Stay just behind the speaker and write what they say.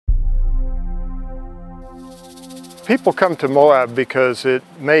People come to Moab because it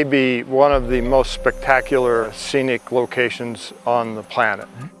may be one of the most spectacular scenic locations on the planet.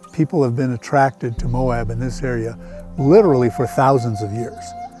 People have been attracted to Moab in this area literally for thousands of years.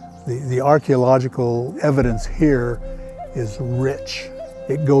 The archaeological evidence here is rich.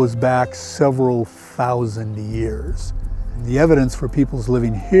 It goes back several thousand years. The evidence for people's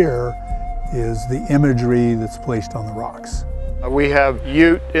living here is the imagery that's placed on the rocks. We have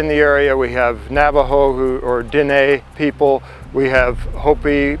Ute in the area, we have Navajo or Diné people, we have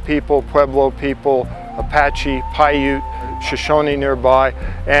Hopi people, Pueblo people, Apache, Paiute, Shoshone nearby,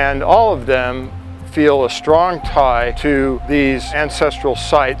 and all of them feel a strong tie to these ancestral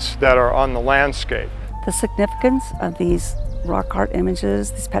sites that are on the landscape. The significance of these rock art images,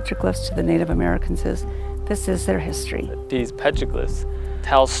 these petroglyphs to the Native Americans is, this is their history. These petroglyphs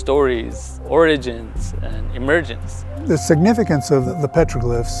tell stories, origins, and emergence. The significance of the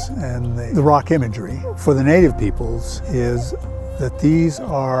petroglyphs and the rock imagery for the Native peoples is that these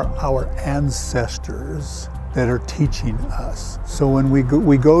are our ancestors that are teaching us. So when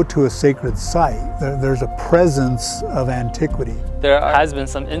we go to a sacred site, there's a presence of antiquity. There has been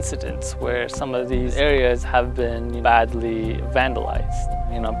some incidents where some of these areas have been badly vandalized.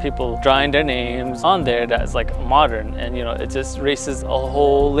 You know, people drawing their names on there that's like modern, and you know, it just erases a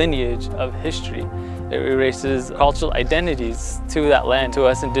whole lineage of history. It erases cultural identities to that land, to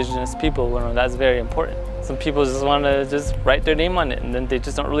us indigenous people, when that's very important. Some people just want to just write their name on it, and then they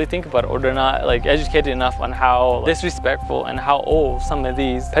just don't really think about it, or they're not like educated enough on how disrespectful and how old some of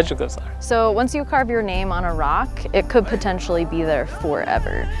these petroglyphs are. So once you carve your name on a rock, it could potentially be there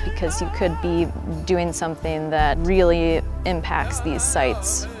forever, because you could be doing something that really impacts these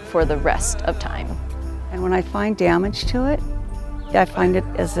sites for the rest of time. And when I find damage to it, I find it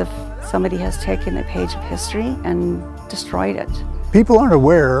as if somebody has taken a page of history and destroyed it. People aren't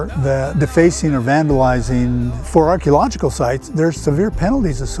aware that defacing or vandalizing for archaeological sites, there's severe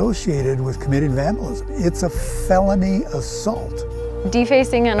penalties associated with committing vandalism. It's a felony assault.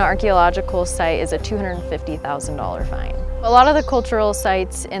 Defacing an archaeological site is a $250,000 fine. A lot of the cultural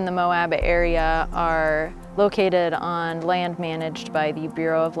sites in the Moab area are located on land managed by the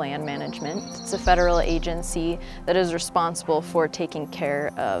Bureau of Land Management. It's a federal agency that is responsible for taking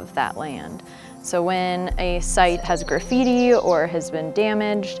care of that land. So when a site has graffiti or has been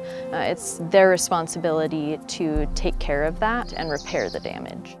damaged, it's their responsibility to take care of that and repair the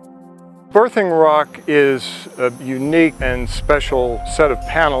damage. Birthing rock is a unique and special set of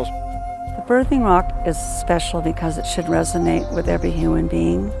panels. The birthing rock is special because it should resonate with every human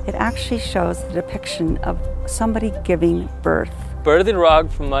being. It actually shows the depiction of somebody giving birth. Birthing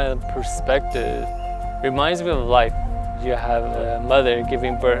rock, from my perspective, reminds me of life. You have a mother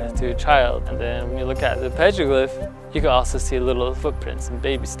giving birth to a child, and then when you look at the petroglyph, you can also see little footprints and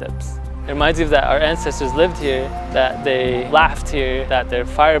baby steps. It reminds you that our ancestors lived here, that they laughed here, that their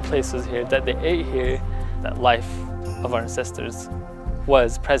fireplace was here, that they ate here, that life of our ancestors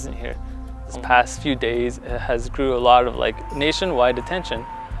was present here. This past few days, it has grew a lot of nationwide attention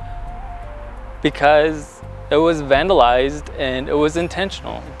because it was vandalized and it was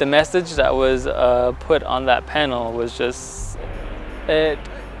intentional. The message that was put on that panel was just, it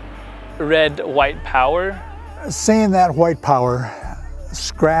read white power. Saying that white power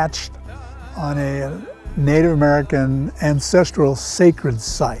scratched on a Native American ancestral sacred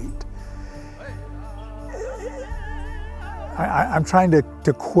site. I'm trying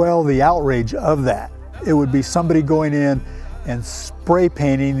to quell the outrage of that. It would be somebody going in and spray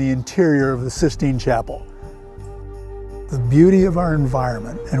painting the interior of the Sistine Chapel. The beauty of our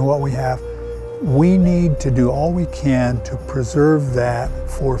environment and what we have, we need to do all we can to preserve that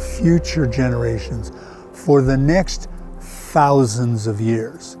for future generations, for the next thousands of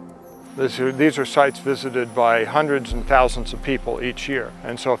years. These are sites visited by hundreds and thousands of people each year.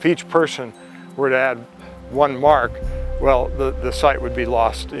 And so if each person were to add one mark, well, the site would be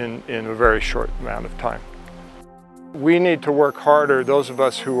lost in a very short amount of time. We need to work harder, those of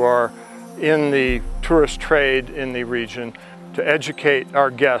us who are in the tourist trade in the region, to educate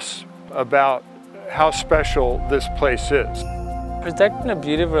our guests about how special this place is. Protecting the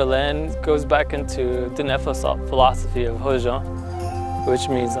beauty of our land goes back into the Nephil philosophy of Hojan, which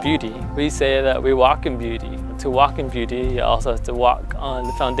means beauty. We say that we walk in beauty. To walk in beauty, you also have to walk on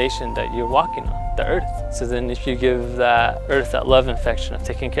the foundation that you're walking on, the earth. So then if you give that earth that love affection of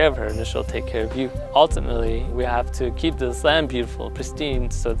taking care of her, then she'll take care of you. Ultimately, we have to keep this land beautiful,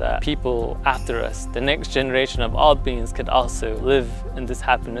 pristine, so that people after us, the next generation of all beings, could also live in this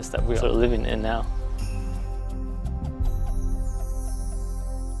happiness that we are living in now.